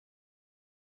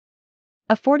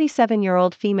A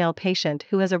 47-year-old female patient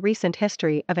who has a recent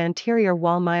history of anterior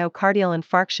wall myocardial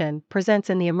infarction presents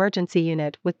in the emergency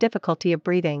unit with difficulty of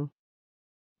breathing.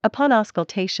 Upon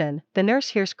auscultation, the nurse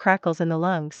hears crackles in the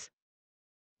lungs.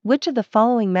 Which of the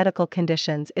following medical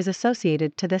conditions is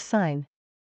associated to this sign?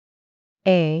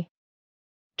 A.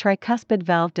 Tricuspid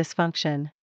valve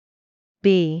dysfunction.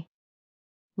 B.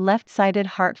 Left-sided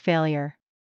heart failure.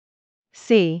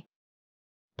 C.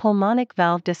 Pulmonic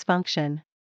valve dysfunction.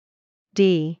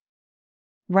 D.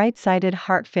 Right-sided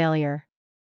heart failure.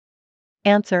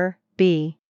 Answer,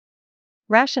 B.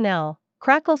 Rationale: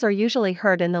 crackles are usually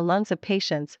heard in the lungs of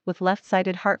patients with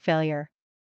left-sided heart failure.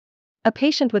 A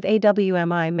patient with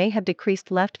AWMI may have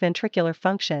decreased left ventricular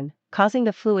function, causing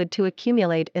the fluid to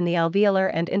accumulate in the alveolar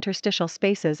and interstitial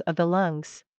spaces of the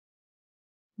lungs.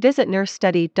 Visit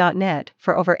nursestudy.net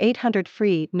for over 800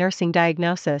 free nursing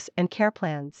diagnosis and care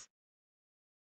plans.